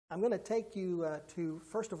I'm going to take you to,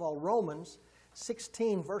 first of all, Romans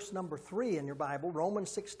 16, verse number 3 in your Bible.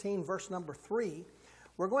 Romans 16, verse number 3.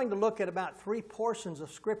 We're going to look at about 3 portions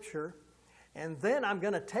of Scripture, and then I'm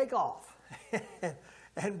going to take off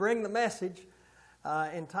and bring the message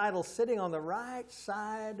entitled, Sitting on the Right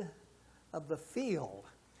Side of the Field.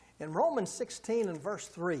 In Romans 16 and verse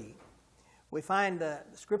 3, we find the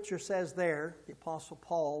Scripture says there, the Apostle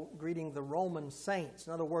Paul greeting the Roman saints,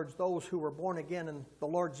 in other words, those who were born again in the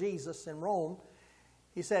Lord Jesus in Rome.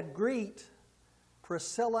 He said, "Greet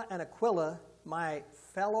Priscilla and Aquila, my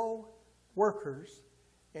fellow workers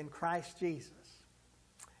in Christ Jesus."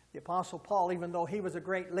 The Apostle Paul, even though he was a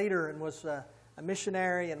great leader and was a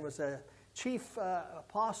missionary and was a chief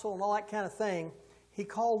apostle and all that kind of thing, he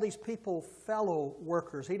called these people fellow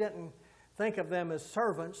workers. He didn't think of them as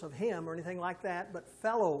servants of him or anything like that, but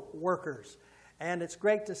fellow workers. And it's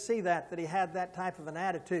great to see that he had that type of an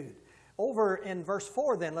attitude. Over in verse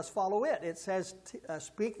 4 then, let's follow it. It says,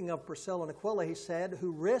 speaking of Priscilla and Aquila, he said,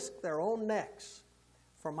 "Who risked their own necks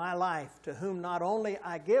for my life, to whom not only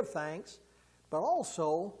I give thanks, but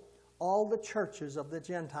also all the churches of the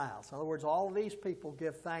Gentiles." In other words, all of these people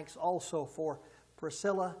give thanks also for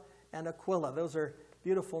Priscilla and Aquila. Those are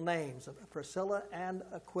beautiful names, Priscilla and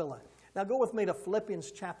Aquila. Now go with me to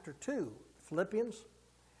Philippians chapter 2. Philippians,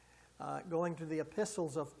 going to the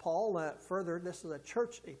epistles of Paul further. This is a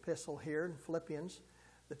church epistle here in Philippians.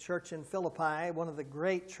 The church in Philippi, one of the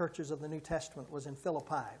great churches of the New Testament, was in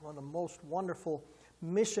Philippi. One of the most wonderful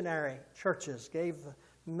missionary churches, gave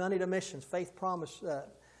money to missions, faith promise,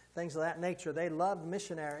 things of that nature. They loved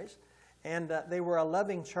missionaries, and they were a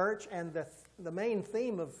loving church, and the main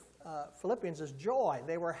theme of Philippians is joy.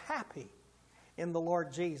 They were happy in the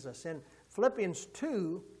Lord Jesus. In Philippians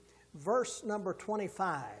 2, verse number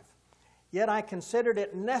 25, "Yet I considered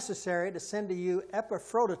it necessary to send to you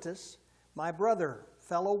Epaphroditus, my brother,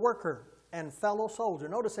 fellow worker, and fellow soldier."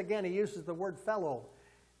 Notice again he uses the word fellow,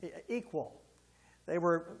 equal. They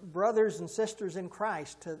were brothers and sisters in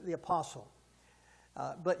Christ to the apostle.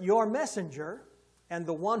 "But your messenger and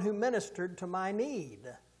the one who ministered to my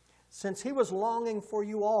need, since he was longing for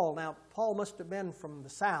you all." Now, Paul must have been from the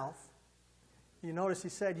south. You notice he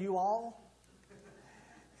said, "you all"?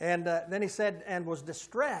 And then he said, "and was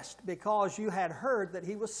distressed because you had heard that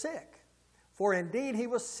he was sick. For indeed he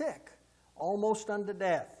was sick, almost unto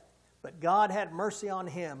death. But God had mercy on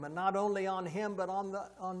him, and not only on him, but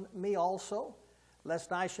on me also,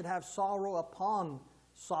 lest I should have sorrow upon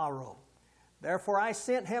sorrow. Therefore I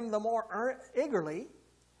sent him the more eagerly,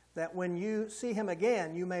 that when you see him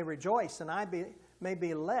again, you may rejoice, and I may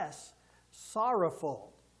be less sorrowful."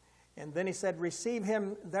 And then he said, "Receive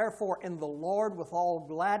him therefore in the Lord with all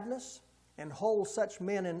gladness, and hold such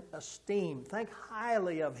men in esteem." Think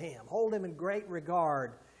highly of him. Hold him in great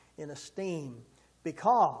regard, in esteem.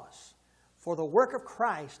 "Because for the work of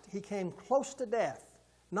Christ he came close to death,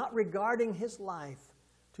 not regarding his life,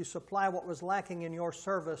 to supply what was lacking in your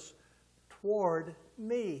service toward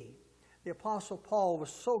me." The Apostle Paul was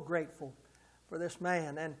so grateful for this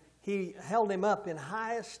man, and he held him up in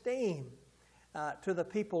high esteem to the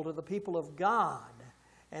people of God.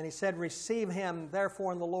 And he said, "Receive him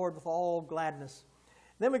therefore in the Lord with all gladness."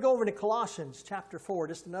 Then we go over to Colossians chapter 4,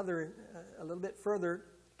 just a little bit further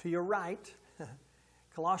to your right.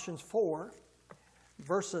 Colossians 4,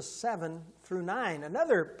 verses 7 through 9.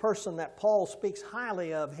 Another person that Paul speaks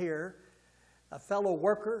highly of here, a fellow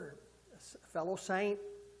worker, a fellow saint,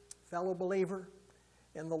 fellow believer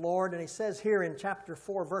in the Lord. And he says here in chapter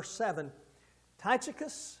 4, verse 7,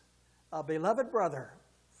 "Tychicus, a beloved brother,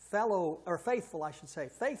 faithful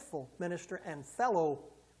minister, and fellow,"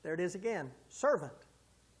 there it is again, "servant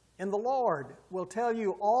in the Lord, will tell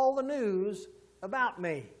you all the news about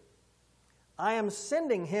me. I am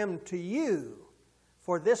sending him to you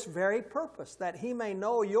for this very purpose, that he may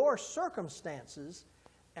know your circumstances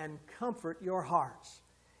and comfort your hearts."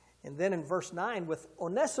 And then in verse 9, "With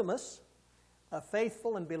Onesimus, a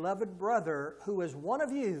faithful and beloved brother, who is one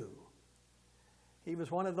of you." He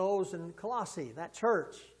was one of those in Colossae, that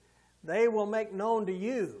church. "They will make known to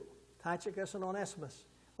you," Tychicus and Onesimus,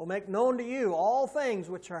 "will make known to you all things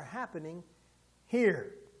which are happening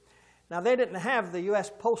here." Now, they didn't have the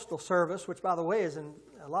U.S. Postal Service, which, by the way, is in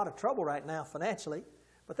a lot of trouble right now financially.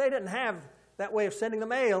 But they didn't have that way of sending the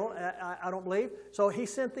mail, I don't believe. So he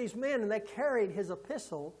sent these men, and they carried his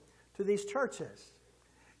epistle to these churches.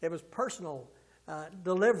 It was personal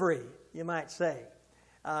delivery, you might say.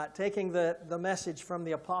 Taking the message from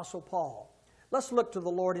the Apostle Paul. Let's look to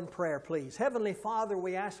the Lord in prayer, please. Heavenly Father,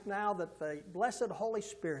 we ask now that the blessed Holy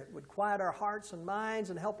Spirit would quiet our hearts and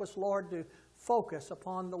minds and help us, Lord, to focus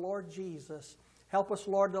upon the Lord Jesus. Help us,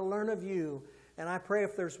 Lord, to learn of you And I pray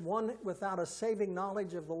if there's one without a saving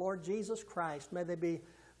knowledge of the Lord Jesus Christ, may they be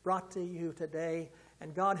brought to you today.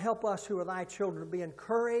 And God, help us who are thy children to be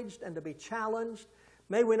encouraged and to be challenged.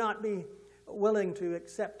 May we not be willing to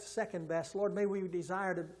accept second best. Lord, may we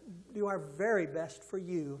desire to do our very best for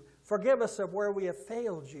you. Forgive us of where we have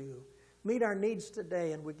failed you. Meet our needs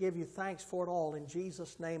today, and we give you thanks for it all in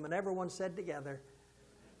Jesus' name. And everyone said together,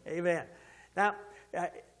 amen. Now, of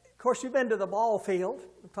course, you've been to the ball field.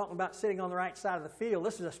 I'm talking about sitting on the right side of the field.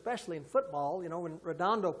 This is especially in football. You know, when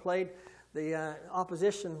Redondo played, the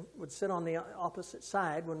opposition would sit on the opposite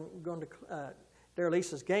side when going to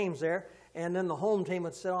Lisa's games there. And then the home team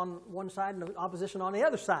would sit on one side and the opposition on the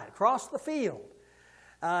other side, across the field.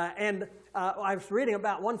 I was reading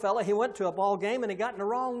about one fellow. He went to a ball game and he got in the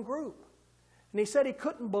wrong group. And he said he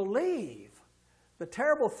couldn't believe the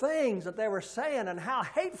terrible things that they were saying and how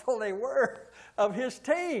hateful they were of his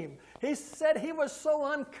team. He said he was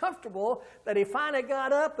so uncomfortable that he finally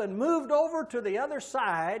got up and moved over to the other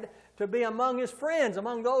side to be among his friends,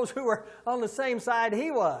 among those who were on the same side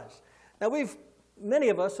he was. Now, many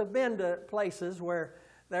of us have been to places where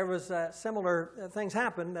there was similar things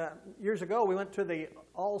happened. Years ago, we went to the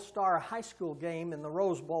All-Star High School game in the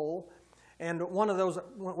Rose Bowl. And one of those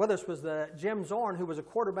with us was Jim Zorn, who was a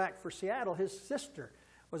quarterback for Seattle. His sister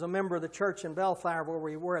was a member of the church in Bellflower where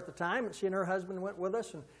we were at the time. And she and her husband went with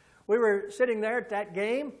us. And we were sitting there at that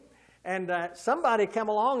game. And somebody came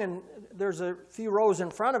along, and there's a few rows in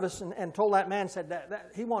front of us, and told that man, said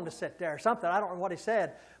that he wanted to sit there or something. I don't know what he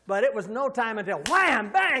said. But it was no time until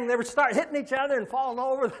wham, bang, they would start hitting each other and falling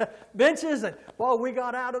over the benches. And, well, we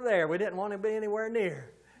got out of there. We didn't want to be anywhere near.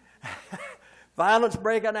 Violence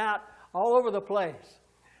breaking out all over the place.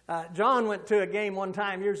 John went to a game one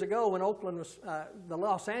time years ago when Oakland was the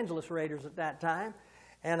Los Angeles Raiders at that time.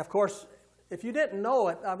 And, of course, if you didn't know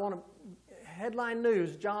it, I want to headline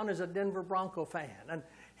news, John is a Denver Bronco fan. And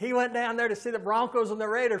he went down there to see the Broncos and the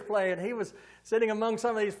Raiders play, and he was sitting among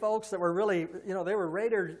some of these folks that were really, you know, they were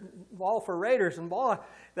Raiders, all for Raiders, and boy,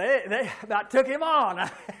 they about took him on.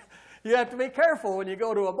 You have to be careful when you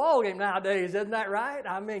go to a ball game nowadays, isn't that right?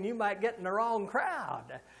 I mean, you might get in the wrong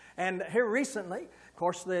crowd. And here recently, of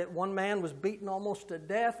course, one man was beaten almost to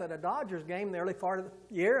death at a Dodgers game in the early part of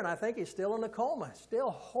the year, and I think he's still in a coma,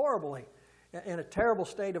 still horribly in a terrible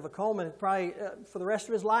state of a coma, and probably for the rest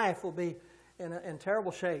of his life will be in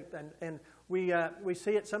terrible shape. And we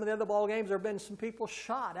see at some of the other ball games there have been some people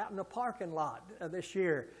shot out in the parking lot this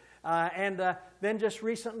year. Then just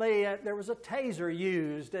recently there was a taser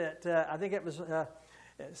used at, I think it was,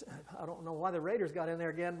 I don't know why the Raiders got in there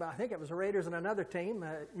again, but I think it was the Raiders and another team.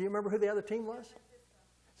 You remember who the other team was?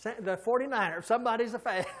 The 49ers. Somebody's a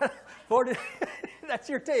fan. 40, that's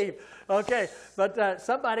your team. Okay, but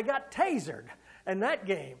somebody got tasered in that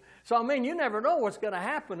game. So, I mean, you never know what's going to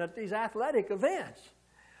happen at these athletic events.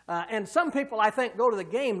 And some people, I think, go to the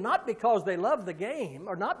game not because they love the game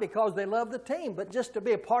or not because they love the team, but just to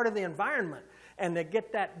be a part of the environment and to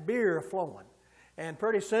get that beer flowing. And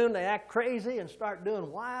pretty soon they act crazy and start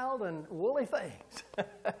doing wild and woolly things.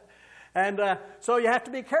 And so you have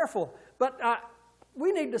to be careful. But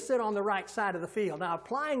we need to sit on the right side of the field. Now,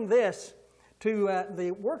 applying this to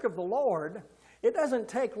the work of the Lord, it doesn't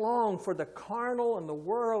take long for the carnal and the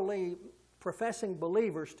worldly professing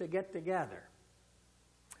believers to get together.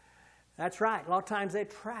 That's right. A lot of times they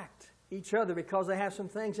attract each other because they have some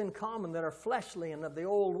things in common that are fleshly and of the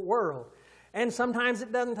old world. And sometimes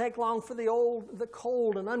it doesn't take long for the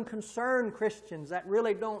cold and unconcerned Christians that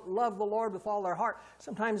really don't love the Lord with all their heart.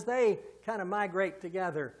 Sometimes they kind of migrate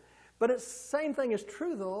together. But the same thing is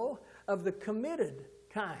true, though, of the committed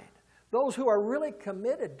kind. Those who are really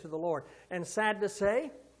committed to the Lord. And sad to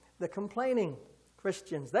say, the complaining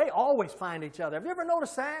Christians, they always find each other. Have you ever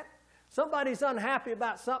noticed that? Somebody's unhappy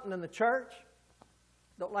about something in the church.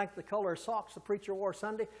 Don't like the color of socks the preacher wore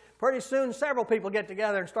Sunday. Pretty soon, several people get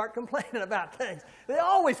together and start complaining about things. They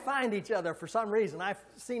always find each other for some reason. I've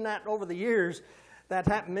seen that over the years. That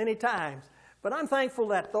happened many times. But I'm thankful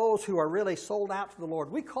that those who are really sold out to the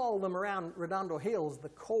Lord, we call them around Redondo Hills the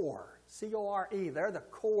core, C-O-R-E. They're the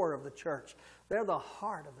core of the church. They're the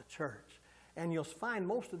heart of the church. And you'll find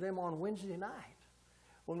most of them on Wednesday night.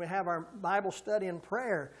 When we have our Bible study and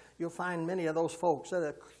prayer, you'll find many of those folks.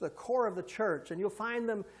 They're the core of the church. And you'll find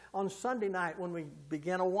them on Sunday night when we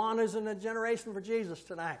begin Awanas in a Generation for Jesus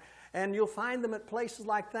tonight. And you'll find them at places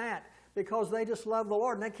like that because they just love the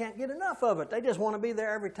Lord and they can't get enough of it. They just want to be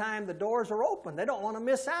there every time the doors are open. They don't want to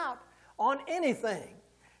miss out on anything.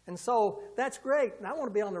 And so that's great. And I want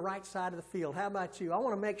to be on the right side of the field. How about you? I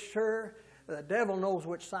want to make sure the devil knows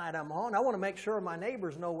which side I'm on. I want to make sure my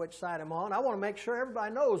neighbors know which side I'm on. I want to make sure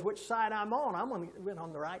everybody knows which side I'm on. I'm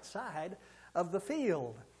on the right side of the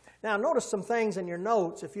field. Now, notice some things in your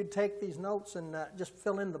notes. If you'd take these notes and just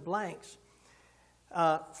fill in the blanks.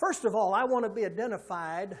 First of all, I want to be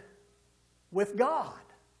identified with God.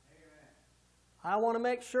 I want to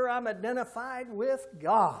make sure I'm identified with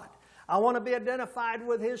God. I want to be identified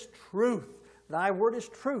with His truth. Thy word is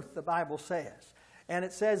truth, the Bible says. And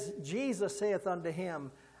it says, Jesus saith unto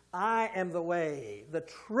him, I am the way, the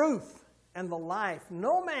truth, and the life.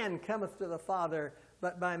 No man cometh to the Father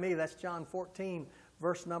but by me. That's John 14,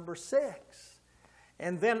 verse number 6.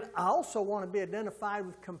 And then I also want to be identified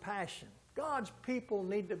with compassion. God's people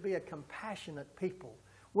need to be a compassionate people.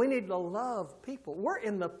 We need to love people. We're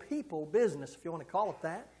in the people business, if you want to call it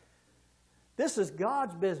that. This is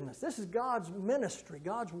God's business. This is God's ministry,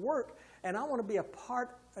 God's work. And I want to be a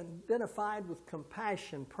part, identified with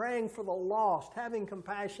compassion, praying for the lost, having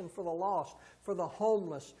compassion for the lost, for the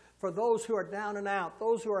homeless, for those who are down and out,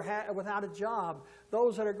 those who are without a job,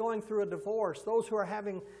 those that are going through a divorce, those who are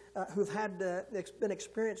who've been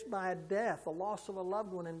experienced by a death, the loss of a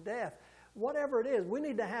loved one in death. Whatever it is, we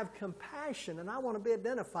need to have compassion, and I want to be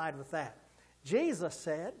identified with that. Jesus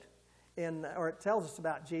said, or it tells us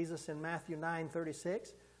about Jesus in Matthew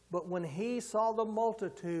 9:36, but when He saw the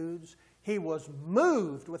multitudes, He was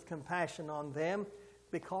moved with compassion on them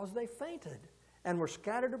because they fainted and were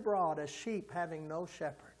scattered abroad as sheep having no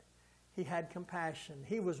shepherd. He had compassion.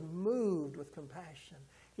 He was moved with compassion.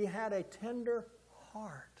 He had a tender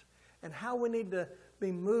heart. And how we need to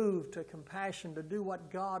be moved to compassion to do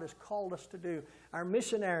what God has called us to do. Our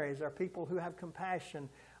missionaries are people who have compassion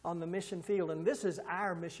on the mission field. And this is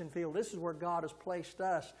our mission field. This is where God has placed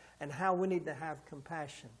us and how we need to have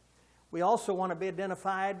compassion. We also want to be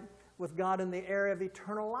identified with God in the area of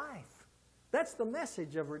eternal life. That's the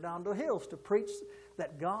message of Redondo Hills, to preach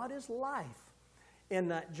that God is life.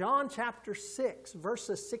 In John chapter 6,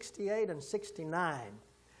 verses 68 and 69,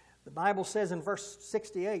 the Bible says in verse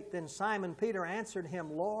 68, then Simon Peter answered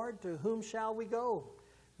him, Lord, to whom shall we go?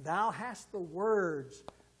 Thou hast the words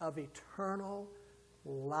of eternal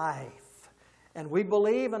life. And we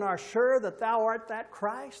believe and are sure that thou art that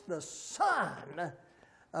Christ, the Son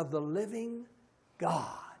of the living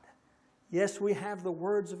God. Yes, we have the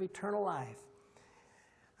words of eternal life.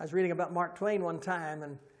 I was reading about Mark Twain one time,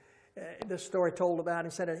 and this story told about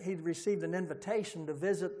him, said he'd received an invitation to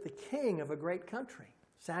visit the king of a great country,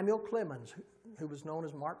 Samuel Clemens, who was known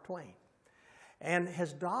as Mark Twain. And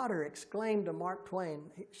his daughter exclaimed to Mark Twain,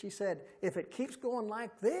 she said, if it keeps going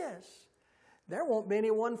like this, there won't be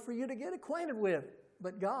anyone for you to get acquainted with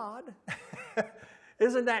but God.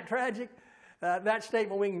 Isn't that tragic? That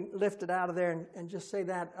statement, we can lift it out of there and just say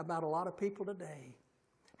that about a lot of people today.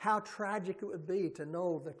 How tragic it would be to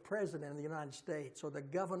know the President of the United States or the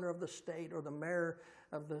governor of the state or the mayor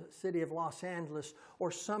of the city of Los Angeles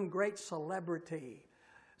or some great celebrity,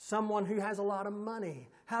 someone who has a lot of money.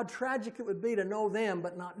 How tragic it would be to know them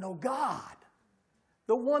but not know God,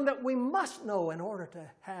 the one that we must know in order to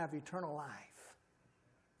have eternal life.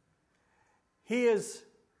 He is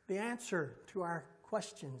the answer to our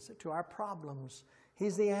questions, to our problems.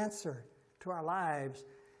 He's the answer to our lives.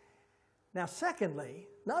 Now, secondly,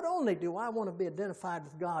 not only do I want to be identified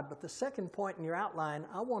with God, but the second point in your outline,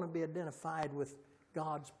 I want to be identified with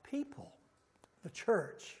God's people, the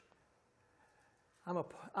church.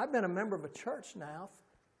 I've been a member of a church now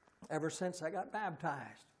ever since I got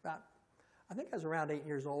baptized. I think I was around 8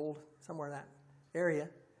 years old, somewhere in that area.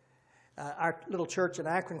 Our little church in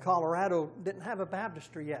Akron, Colorado, didn't have a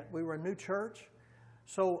baptistry yet. We were a new church,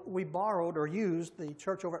 so we borrowed or used the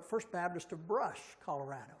church over at First Baptist of Brush,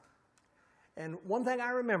 Colorado. And one thing I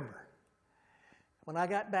remember, when I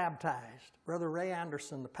got baptized, Brother Ray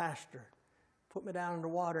Anderson, the pastor, put me down in the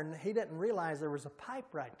water, and he didn't realize there was a pipe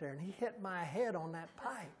right there, and he hit my head on that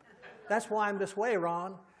pipe. That's why I'm this way,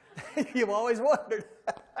 Ron. You've always wondered.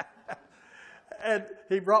 And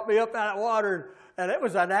he brought me up out of water, and it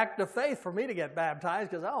was an act of faith for me to get baptized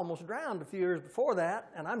because I almost drowned a few years before that,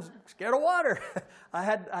 and I'm scared of water.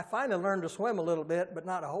 I finally learned to swim a little bit, but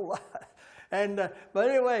not a whole lot. But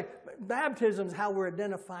anyway, baptism is how we're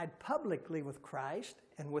identified publicly with Christ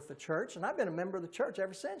and with the church. And I've been a member of the church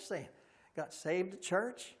ever since then. Got saved at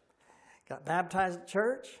church, got baptized at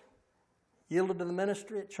church, yielded to the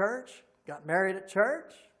ministry at church, got married at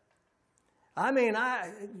church. I mean,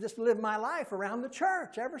 I just lived my life around the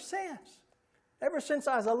church ever since. Ever since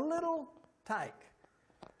I was a little tyke.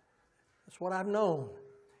 That's what I've known.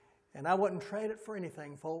 And I wouldn't trade it for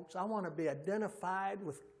anything, folks. I want to be identified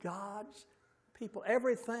with God's people.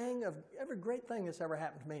 Every great thing that's ever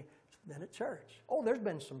happened to me has been at church. Oh, there's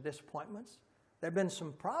been some disappointments. There have been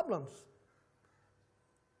some problems.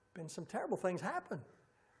 Been some terrible things happen.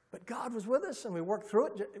 But God was with us, and we worked through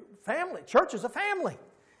it. Family. Church is a family.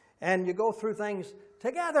 And you go through things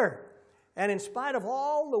together. And in spite of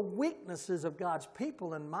all the weaknesses of God's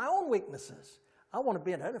people and my own weaknesses, I want to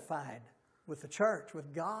be identified with the church,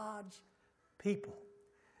 with God's people.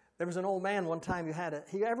 There was an old man one time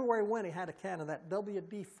everywhere he went, he had a can of that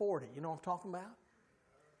WD-40. You know what I'm talking about?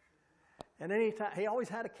 And he always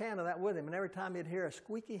had a can of that with him. And every time he'd hear a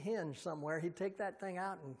squeaky hinge somewhere, he'd take that thing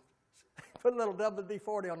out and put a little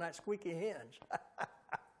WD-40 on that squeaky hinge.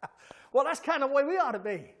 Well, that's kind of the way we ought to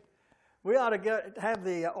be. We ought to have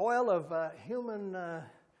the oil of human,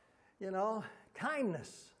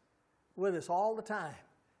 kindness with us all the time.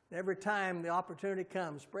 Every time the opportunity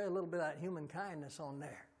comes, spray a little bit of that human kindness on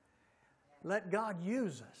there. Let God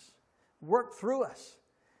use us, work through us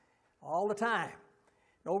all the time.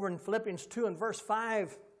 Over in Philippians 2 and verse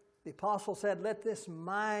 5, the apostle said, "Let this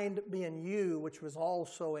mind be in you, which was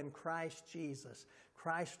also in Christ Jesus."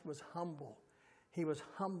 Christ was humble. He was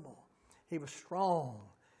humble. He was strong.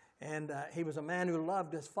 And he was a man who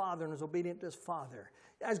loved his Father and was obedient to his Father.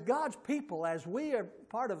 As God's people, as we are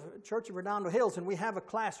part of Church of Redondo Hills, and we have a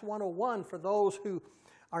Class 101 for those who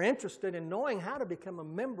are interested in knowing how to become a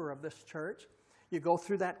member of this church, you go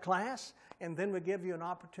through that class, and then we give you an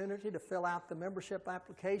opportunity to fill out the membership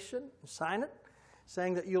application and sign it,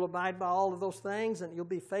 saying that you'll abide by all of those things and you'll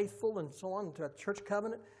be faithful and so on to a church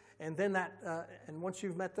covenant. And then and once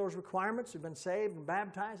you've met those requirements, you've been saved and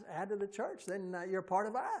baptized, added to the church, then you're part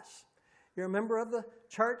of us. You're a member of the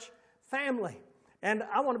church family. And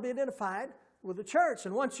I want to be identified with the church.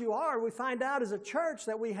 And once you are, we find out as a church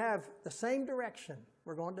that we have the same direction.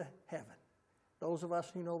 We're going to heaven. Those of us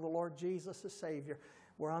who know the Lord Jesus as Savior,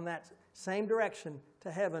 we're on that same direction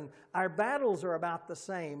to heaven. Our battles are about the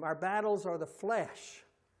same. Our battles are the flesh.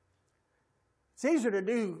 It's easier to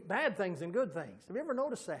do bad things than good things. Have you ever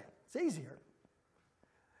noticed that? It's easier.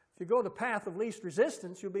 If you go the path of least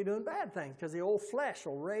resistance, you'll be doing bad things because the old flesh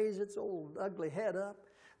will raise its old ugly head up.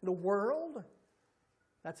 The world,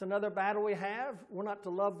 that's another battle we have. We're not to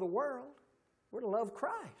love the world. We're to love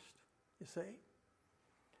Christ, you see.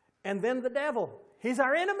 And then the devil. He's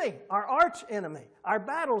our enemy, our arch enemy. Our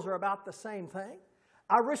battles are about the same thing.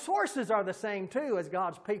 Our resources are the same too as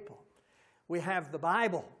God's people. We have the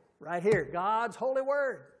Bible right here, God's holy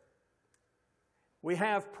word. We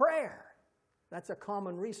have prayer. That's a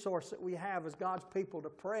common resource that we have as God's people to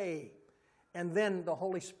pray. And then the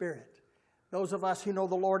Holy Spirit. Those of us who know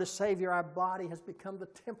the Lord as Savior, our body has become the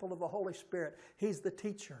temple of the Holy Spirit. He's the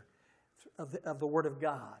teacher of the Word of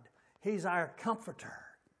God. He's our comforter.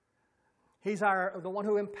 He's the one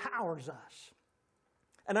who empowers us.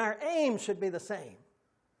 And our aim should be the same.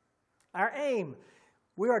 Our aim,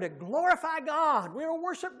 we are to glorify God. We are to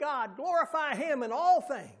worship God, glorify Him in all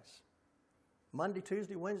things. Monday,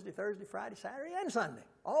 Tuesday, Wednesday, Thursday, Friday, Saturday, and Sunday.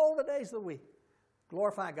 All the days of the week.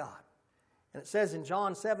 Glorify God. And it says in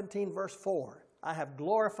John 17, verse 4, "I have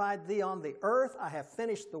glorified thee on the earth. I have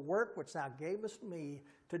finished the work which thou gavest me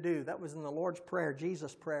to do." That was in the Lord's Prayer,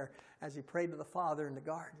 Jesus' prayer, as He prayed to the Father in the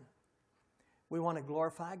garden. We want to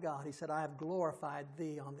glorify God. He said, "I have glorified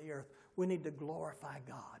thee on the earth." We need to glorify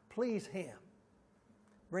God. Please Him.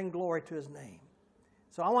 Bring glory to His name.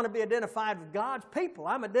 So I want to be identified with God's people.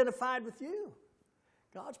 I'm identified with you.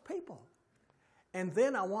 God's people. And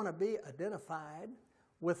then I want to be identified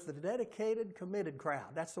with the dedicated, committed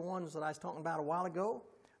crowd. That's the ones that I was talking about a while ago.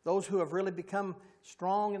 Those who have really become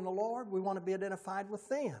strong in the Lord, we want to be identified with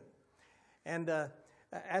them. And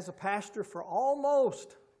as a pastor for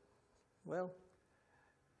almost,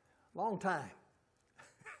 long time.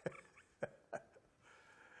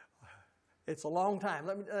 It's a long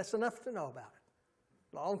time. That's enough to know about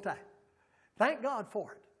it. Long time. Thank God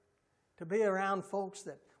for it. To be around folks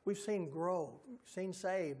that we've seen grow, seen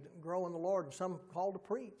saved, grow in the Lord, and some called to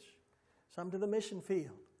preach, some to the mission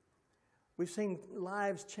field. We've seen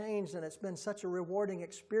lives changed, and it's been such a rewarding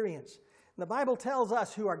experience. And the Bible tells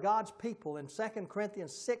us who are God's people in 2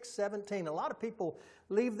 Corinthians 6:17. A lot of people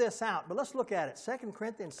leave this out, but let's look at it. 2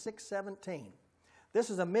 Corinthians 6:17. This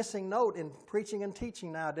is a missing note in preaching and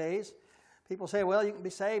teaching nowadays. People say, well, you can be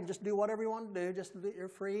saved, just do whatever you want to do, you're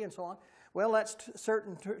free and so on. Well, that's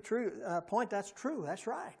certain point. That's true. That's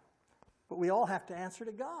right. But we all have to answer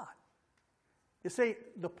to God. You see,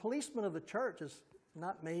 the policeman of the church is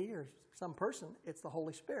not me or some person. It's the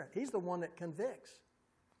Holy Spirit. He's the one that convicts.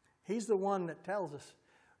 He's the one that tells us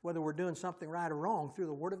whether we're doing something right or wrong through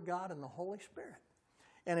the Word of God and the Holy Spirit.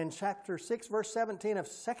 And in chapter 6, verse 17 of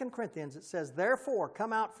 2 Corinthians, it says, "Therefore,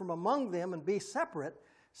 come out from among them and be separate,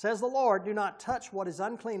 says the Lord, do not touch what is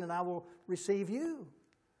unclean, and I will receive you."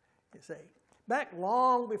 You see, back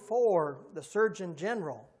long before the Surgeon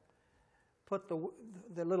General put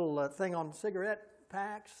the little thing on cigarette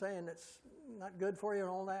packs saying it's not good for you and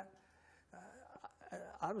all that.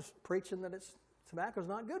 I was preaching that tobacco's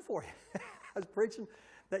not good for you. I was preaching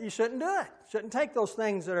that you shouldn't do it. Shouldn't take those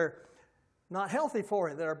things that are not healthy for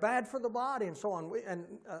you, that are bad for the body, and so on.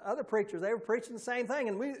 Other preachers, they were preaching the same thing,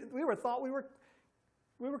 and we thought we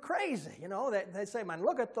were crazy. You know, they'd say, man,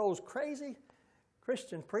 look at those crazy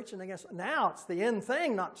Christians preaching against. Now it's the in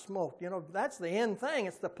thing, not smoke. You know, that's the in thing.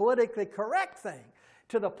 It's the politically correct thing,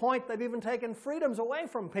 to the point they've even taken freedoms away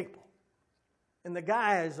from people in the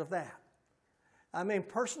guise of that. I mean,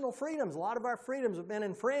 personal freedoms. A lot of our freedoms have been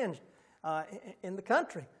infringed in the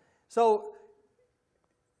country. So,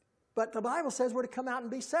 but the Bible says we're to come out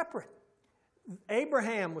and be separate.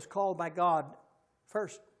 Abraham was called by God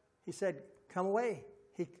first. He said, come away.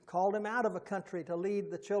 He called him out of a country to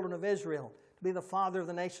lead the children of Israel, to be the father of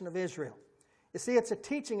the nation of Israel. You see, it's a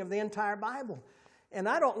teaching of the entire Bible. And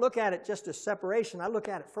I don't look at it just as separation. I look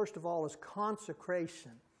at it, first of all, as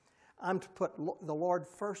consecration. I'm to put the Lord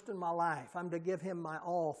first in my life. I'm to give Him my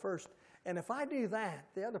all first. And if I do that,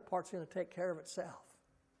 the other part's going to take care of itself.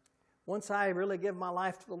 Once I really give my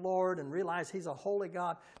life to the Lord and realize He's a holy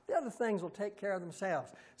God, the other things will take care of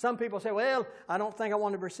themselves. Some people say, well, I don't think I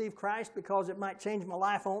want to receive Christ because it might change my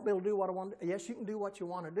life. I won't be able to do what I want to do. Yes, you can do what you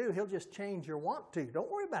want to do. He'll just change your want to. Don't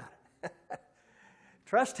worry about it.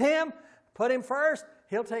 Trust Him. Put Him first.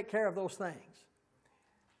 He'll take care of those things.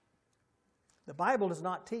 The Bible does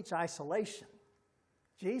not teach isolation.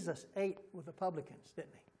 Jesus ate with the publicans,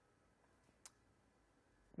 didn't He?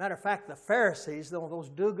 Matter of fact, the Pharisees, those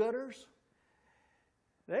do-gooders,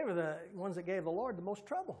 they were the ones that gave the Lord the most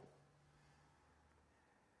trouble.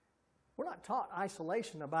 We're not taught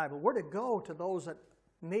isolation in the Bible. We're to go to those that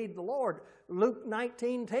need the Lord. Luke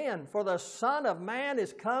 19:10, for the Son of Man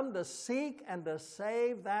is come to seek and to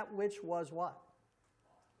save that which was what?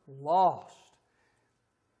 Lost.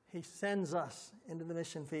 He sends us into the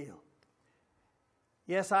mission field.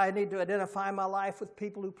 Yes, I need to identify my life with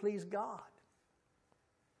people who please God.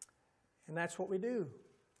 And that's what we do.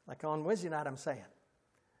 Like on Wednesday night, I'm saying.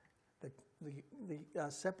 The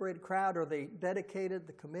separated crowd, or the dedicated,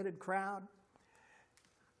 the committed crowd.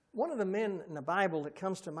 One of the men in the Bible that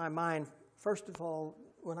comes to my mind, first of all,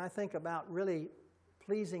 when I think about really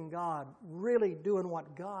pleasing God, really doing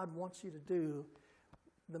what God wants you to do,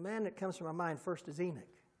 the man that comes to my mind first is Enoch.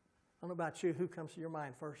 I don't know about you, who comes to your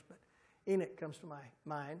mind first, but Enoch comes to my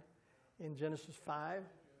mind in Genesis 5.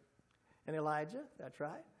 And Elijah, that's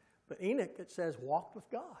right. But Enoch, it says, walked with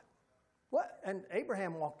God. What? And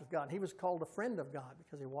Abraham walked with God. He was called a friend of God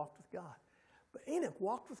because he walked with God. But Enoch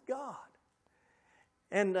walked with God.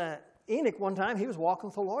 And Enoch, one time, he was walking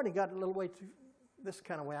with the Lord. He got a little way too, this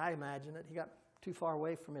kind of way I imagine it. He got too far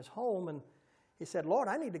away from his home, and he said, Lord,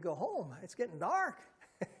 I need to go home. It's getting dark.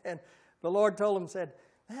 And the Lord told him, said,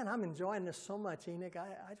 man, I'm enjoying this so much, Enoch.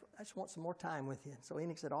 I just want some more time with you. And so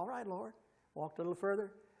Enoch said, all right, Lord. Walked a little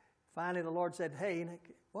further. Finally, the Lord said, hey, Enoch,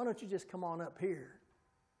 why don't you just come on up here?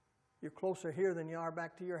 You're closer here than you are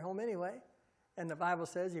back to your home anyway. And the Bible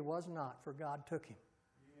says he was not, for God took him.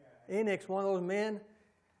 Yeah. Enoch's one of those men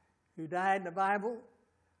who died in the Bible,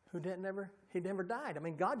 he never died. I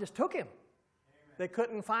mean, God just took him. Amen. They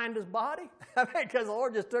couldn't find his body because the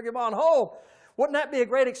Lord just took him on home. Wouldn't that be a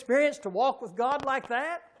great experience to walk with God like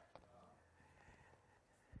that?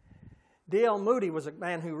 D.L. Moody was a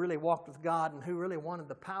man who really walked with God and who really wanted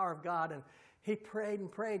the power of God. And he prayed and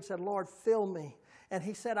prayed, said, Lord, fill me. And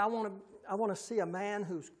he said, I want to see a man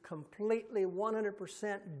who's completely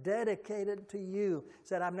 100% dedicated to you. He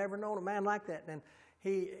said, I've never known a man like that. And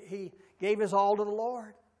he gave his all to the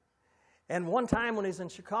Lord. And one time when he was in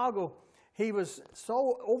Chicago, he was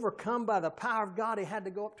so overcome by the power of God, he had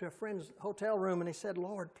to go up to a friend's hotel room and he said,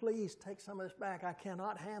 Lord, please take some of this back. I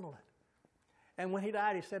cannot handle it. And when he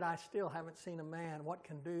died, he said, I still haven't seen a man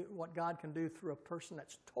what God can do through a person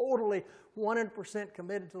that's totally 100%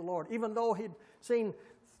 committed to the Lord. Even though he'd seen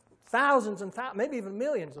thousands and thousands, maybe even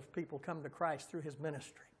millions of people come to Christ through his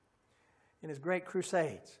ministry in his great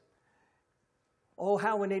crusades. Oh,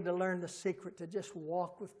 how we need to learn the secret to just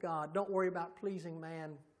walk with God. Don't worry about pleasing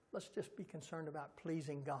man. Let's just be concerned about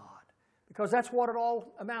pleasing God. Because that's what it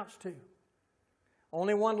all amounts to.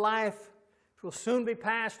 Only one life. It will soon be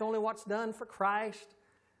past. Only what's done for Christ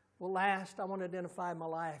will last. I want to identify my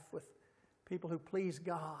life with people who please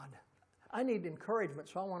God. I need encouragement,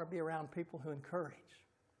 so I want to be around people who encourage.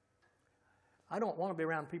 I don't want to be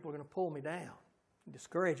around people who are going to pull me down and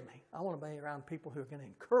discourage me. I want to be around people who are going to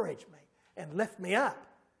encourage me and lift me up.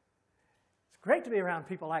 It's great to be around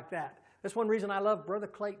people like that. That's one reason I love Brother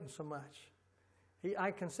Clayton so much.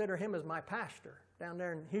 I consider him as my pastor down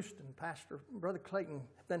there in Houston. Pastor Brother Clayton,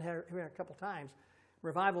 been here a couple times,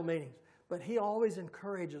 revival meetings. But he always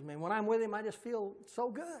encourages me. When I'm with him, I just feel so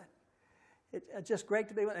good. It's just great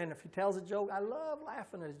to be with him. And if he tells a joke, I love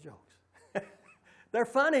laughing at his jokes. They're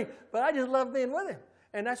funny, but I just love being with him.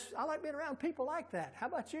 And I like being around people like that. How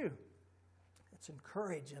about you? It's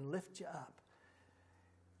encourage and lift you up.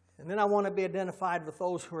 And then I want to be identified with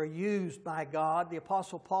those who are used by God. The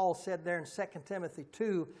Apostle Paul said there in 2 Timothy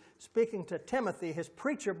 2, speaking to Timothy, his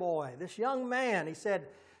preacher boy, this young man, he said,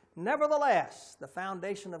 "Nevertheless, the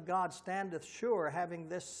foundation of God standeth sure, having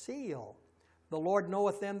this seal. The Lord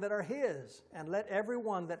knoweth them that are his, and let every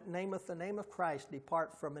one that nameth the name of Christ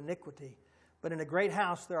depart from iniquity. But in a great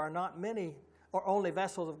house there are not many, or only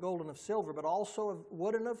vessels of gold and of silver, but also of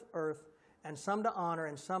wood and of earth, and some to honor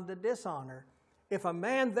and some to dishonor. If a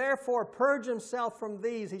man therefore purge himself from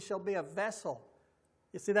these, he shall be a vessel."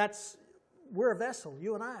 You see, we're a vessel.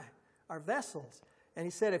 You and I are vessels. And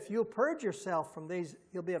he said, if you'll purge yourself from these,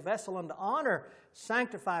 you'll be a vessel unto honor,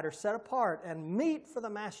 sanctified or set apart, and meet for the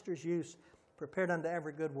master's use, prepared unto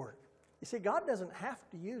every good work. You see, God doesn't have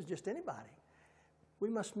to use just anybody. We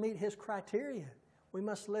must meet his criteria. We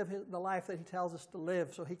must live the life that he tells us to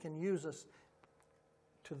live so he can use us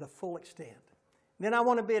to the full extent. Then I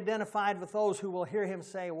want to be identified with those who will hear him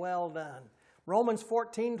say, "Well done." Romans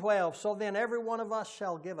 14:12, "So then every one of us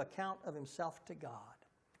shall give account of himself to God."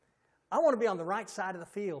 I want to be on the right side of the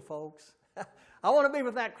field, folks. I want to be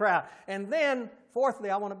with that crowd. And then,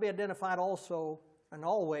 fourthly, I want to be identified also and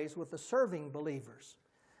always with the serving believers.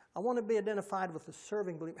 I want to be identified with the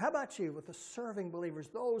serving believers. How about you, with the serving believers,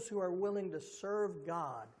 those who are willing to serve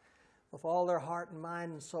God with all their heart and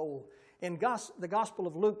mind and soul? In the Gospel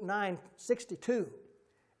of Luke 9:62,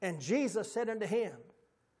 "And Jesus said unto him,"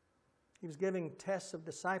 he was giving tests of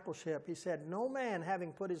discipleship, he said, "No man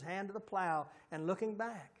having put his hand to the plow and looking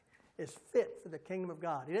back is fit for the kingdom of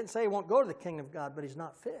God." He didn't say he won't go to the kingdom of God, but he's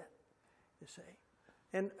not fit, you see.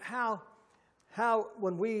 And how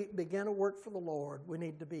when we begin to work for the Lord, we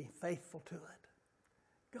need to be faithful to it.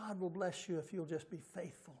 God will bless you if you'll just be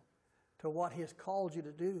faithful to what he has called you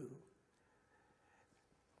to do.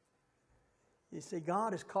 You see,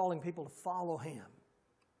 God is calling people to follow him.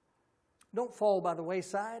 Don't fall by the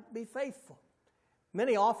wayside. Be faithful.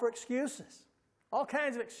 Many offer excuses, all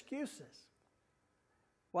kinds of excuses,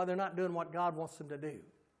 why they're not doing what God wants them to do.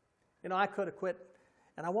 You know, I could have quit,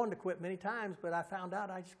 and I wanted to quit many times, but I found out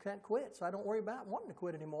I just can't quit, so I don't worry about wanting to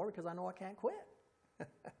quit anymore because I know I can't quit.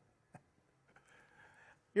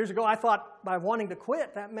 Years ago, I thought by wanting to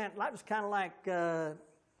quit, that was kind of like the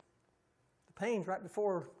pains right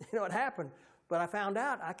before it happened. But I found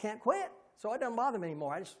out I can't quit, so it doesn't bother me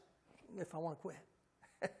anymore. If I want to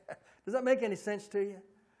quit. Does that make any sense to you?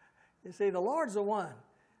 You see, the Lord's the one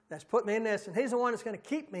that's put me in this, and he's the one that's going to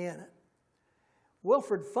keep me in it.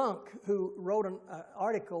 Wilfred Funk, who wrote an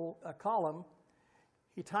article, a column,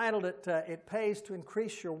 he titled it, "It Pays to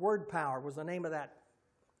Increase Your Word Power," was the name of that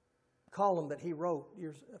column that he wrote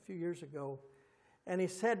a few years ago. And he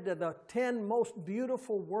said the 10 most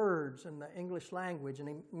beautiful words in the English language, and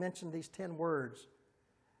he mentioned these 10 words.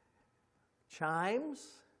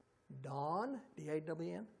 Chimes, dawn,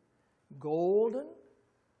 D-A-W-N, golden,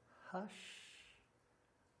 hush,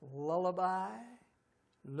 lullaby,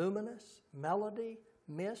 luminous, melody,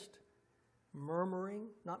 mist, murmuring,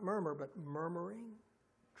 not murmur, but murmuring,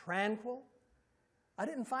 tranquil. I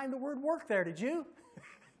didn't find the word work there, did you?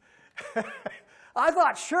 I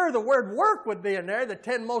thought sure the word work would be in there, the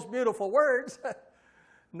 10 most beautiful words.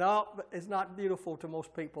 No, it's not beautiful to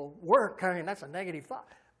most people. Work, that's a negative thought.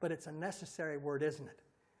 But it's a necessary word, isn't it?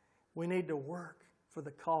 We need to work for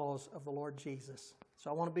the cause of the Lord Jesus. So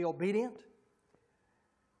I want to be obedient.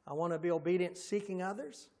 I want to be obedient seeking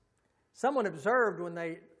others. Someone observed when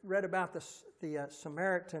they read about the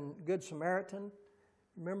Samaritan, Good Samaritan.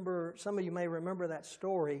 Remember, some of you may remember that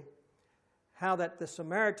story, how that the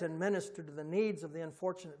Samaritan ministered to the needs of the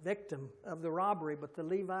unfortunate victim of the robbery, but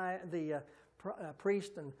the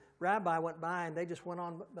priest and rabbi went by and they just went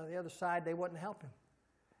on by the other side. They wouldn't help him.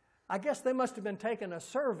 I guess they must have been taking a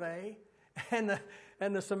survey, and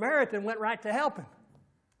the Samaritan went right to help him.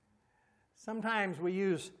 Sometimes we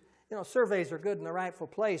use, surveys are good in the rightful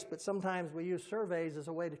place, but sometimes we use surveys as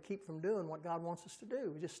a way to keep from doing what God wants us to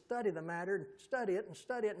do. We just study the matter and study it and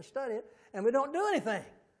study it and study it, and we don't do anything.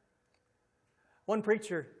 One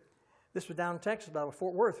preacher, this was down in Texas, about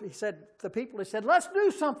Fort Worth, he said to the people, let's do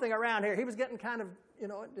something around here. He was getting kind of,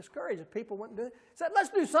 discouraged if people wouldn't do it. He said, let's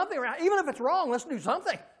do something around. Even if it's wrong, let's do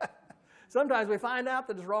something. Sometimes we find out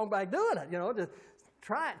that it's wrong by doing it, just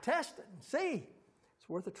try it, test it, and see. It's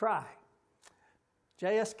worth a try.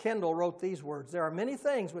 J.S. Kendall wrote these words, "There are many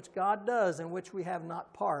things which God does in which we have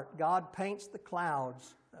not part. God paints the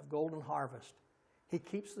clouds of golden harvest. He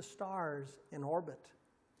keeps the stars in orbit.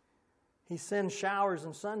 He sends showers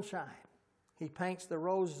and sunshine. He paints the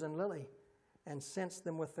roses and lily and scents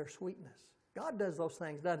them with their sweetness." God does those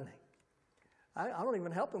things, doesn't He? I don't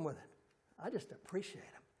even help Him with it. I just appreciate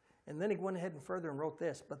Him. And then he went ahead and further and wrote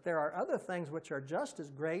this, "But there are other things which are just as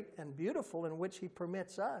great and beautiful in which He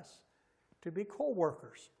permits us to be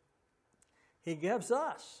co-workers. He gives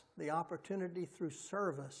us the opportunity through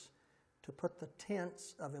service to put the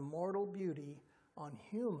tints of immortal beauty on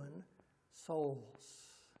human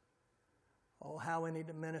souls." Oh, how we need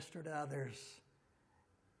to minister to others.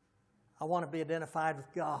 I want to be identified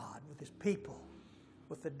with God, with His people,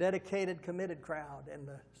 with the dedicated, committed crowd and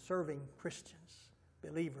the serving Christians,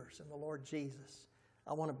 believers in the Lord Jesus.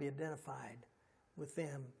 I want to be identified with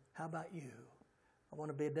them. How about you? I want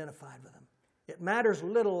to be identified with them. It matters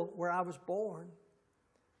little where I was born,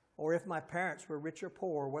 or if my parents were rich or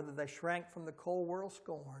poor, whether they shrank from the cold world's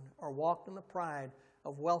scorn or walked in the pride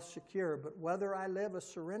of wealth secure, but whether I live a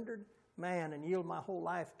surrendered man and yield my whole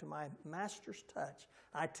life to my Master's touch.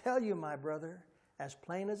 I tell you, my brother, as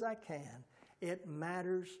plain as I can, it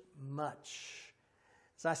matters much.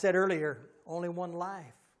 As I said earlier, only one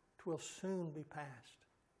life, 'twill soon be past.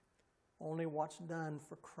 Only what's done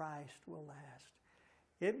for Christ will last.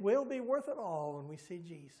 It will be worth it all when we see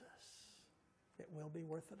Jesus. It will be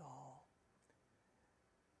worth it all.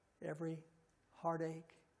 Every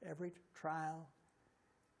heartache, every trial,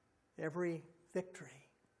 every victory,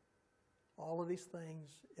 all of these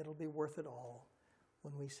things, it'll be worth it all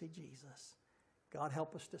when we see Jesus. God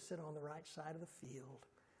help us to sit on the right side of the field.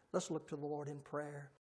 Let's look to the Lord in prayer.